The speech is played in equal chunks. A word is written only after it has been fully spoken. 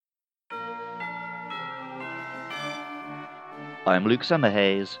I'm Luke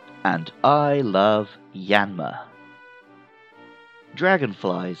Summerhays, and I love Yanma.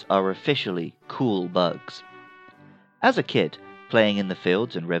 Dragonflies are officially cool bugs. As a kid, playing in the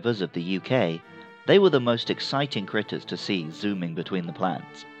fields and rivers of the UK, they were the most exciting critters to see zooming between the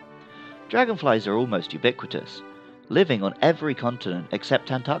plants. Dragonflies are almost ubiquitous, living on every continent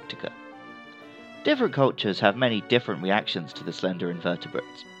except Antarctica. Different cultures have many different reactions to the slender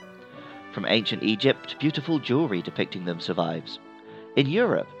invertebrates. From ancient Egypt, beautiful jewelry depicting them survives. In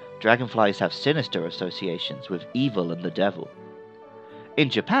Europe, dragonflies have sinister associations with evil and the devil. In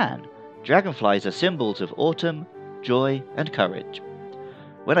Japan, dragonflies are symbols of autumn, joy, and courage.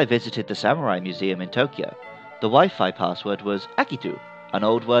 When I visited the Samurai Museum in Tokyo, the Wi-Fi password was Akitu, an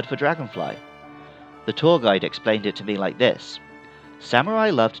old word for dragonfly. The tour guide explained it to me like this: Samurai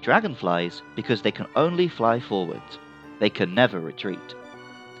loved dragonflies because they can only fly forwards. They can never retreat.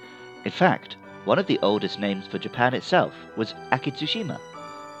 In fact, one of the oldest names for Japan itself was Akitsushima,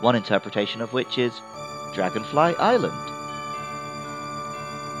 one interpretation of which is Dragonfly Island.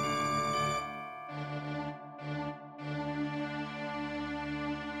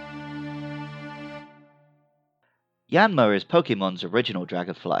 Yanma is Pokemon's original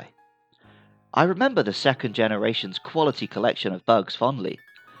dragonfly. I remember the second generation's quality collection of bugs fondly,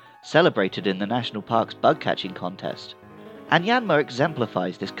 celebrated in the National Park's bug catching contest, and Yanma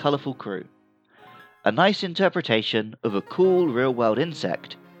exemplifies this colourful crew. A nice interpretation of a cool real-world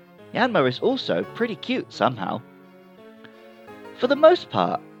insect, Yanma is also pretty cute somehow. For the most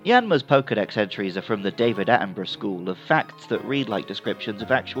part, Yanma's Pokédex entries are from the David Attenborough school of facts that read like descriptions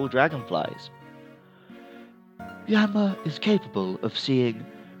of actual dragonflies. Yanma is capable of seeing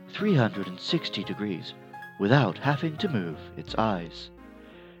 360 degrees without having to move its eyes.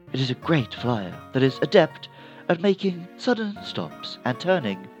 It is a great flyer that is adept at making sudden stops and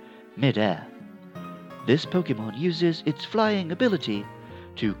turning mid-air. This Pokemon uses its flying ability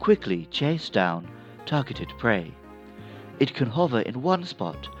to quickly chase down targeted prey. It can hover in one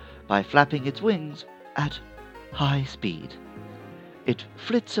spot by flapping its wings at high speed. It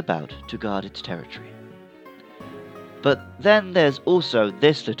flits about to guard its territory. But then there's also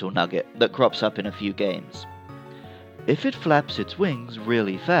this little nugget that crops up in a few games. If it flaps its wings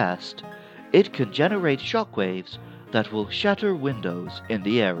really fast, it can generate shockwaves that will shatter windows in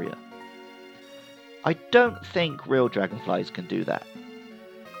the area. I don't think real dragonflies can do that.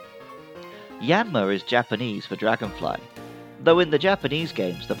 Yanma is Japanese for dragonfly, though in the Japanese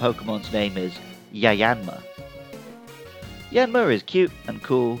games the Pokemon's name is Yayanma. Yanma is cute and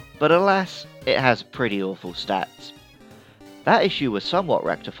cool, but alas, it has pretty awful stats. That issue was somewhat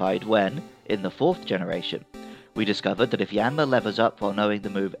rectified when, in the 4th generation, we discovered that if Yanma levels up while knowing the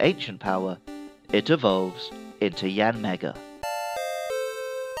move Ancient Power, it evolves into Yanmega.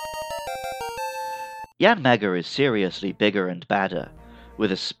 Yanmega is seriously bigger and badder,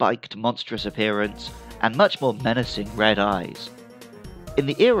 with a spiked, monstrous appearance and much more menacing red eyes. In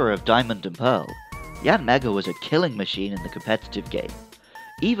the era of Diamond and Pearl, Yanmega was a killing machine in the competitive game,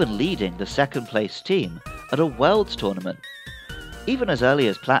 even leading the second-place team at a Worlds tournament. Even as early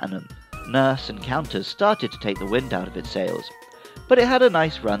as Platinum, Nurse and Counters started to take the wind out of its sails, but it had a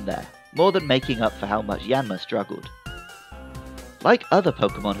nice run there, more than making up for how much Yanma struggled. Like other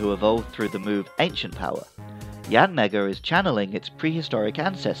Pokemon who evolved through the move Ancient Power, Yanmega is channeling its prehistoric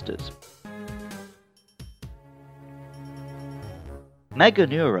ancestors.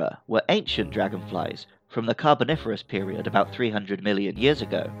 Meganeura were ancient dragonflies from the Carboniferous period about 300 million years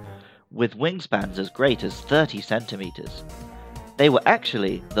ago, with wingspans as great as 30 centimeters. They were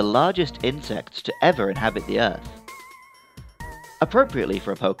actually the largest insects to ever inhabit the Earth. Appropriately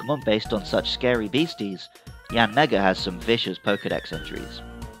for a Pokemon based on such scary beasties, Yanmega has some vicious Pokédex entries.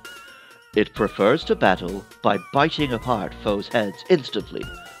 It prefers to battle by biting apart foes' heads instantly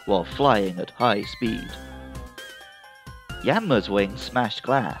while flying at high speed. Yanma's wings smashed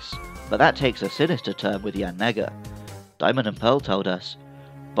glass, but that takes a sinister turn with Yanmega. Diamond and Pearl told us,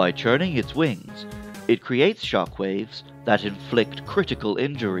 by churning its wings, it creates shockwaves that inflict critical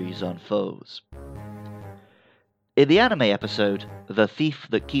injuries on foes. In the anime episode, The Thief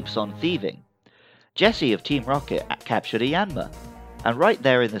That Keeps on Thieving, Jessie of Team Rocket captured a Yanma, and right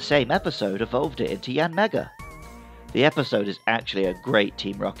there in the same episode evolved it into Yanmega. The episode is actually a great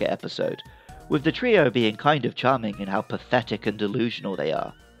Team Rocket episode, with the trio being kind of charming in how pathetic and delusional they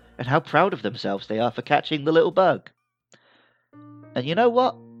are, and how proud of themselves they are for catching the little bug. And you know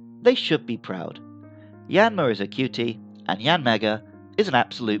what? They should be proud. Yanma is a cutie, and Yanmega is an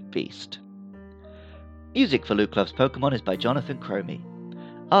absolute beast. Music for Luke Loves Pokemon is by Jonathan Cromie.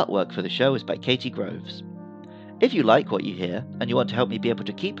 Artwork for the show is by Katie Groves. If you like what you hear, and you want to help me be able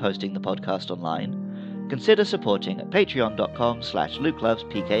to keep hosting the podcast online, consider supporting at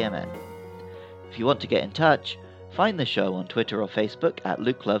patreon.com/LukeLovesPKMN. If you want to get in touch, find the show on Twitter or Facebook at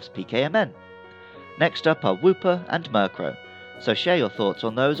LukeLovesPKMN. Next up are Whooper and Murkrow, so share your thoughts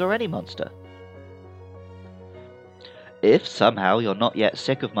on those or any monster. If somehow you're not yet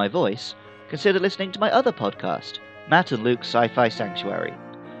sick of my voice, consider listening to my other podcast, Matt and Luke's Sci-Fi Sanctuary.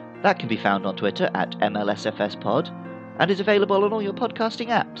 That can be found on Twitter at MLSFSPod, and is available on all your podcasting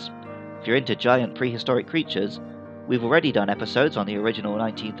apps. If you're into giant prehistoric creatures, we've already done episodes on the original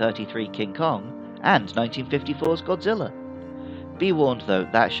 1933 King Kong and 1954's Godzilla. Be warned though,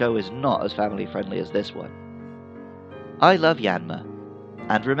 that show is not as family friendly as this one. I love Yanma,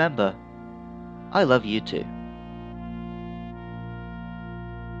 and remember, I love you too.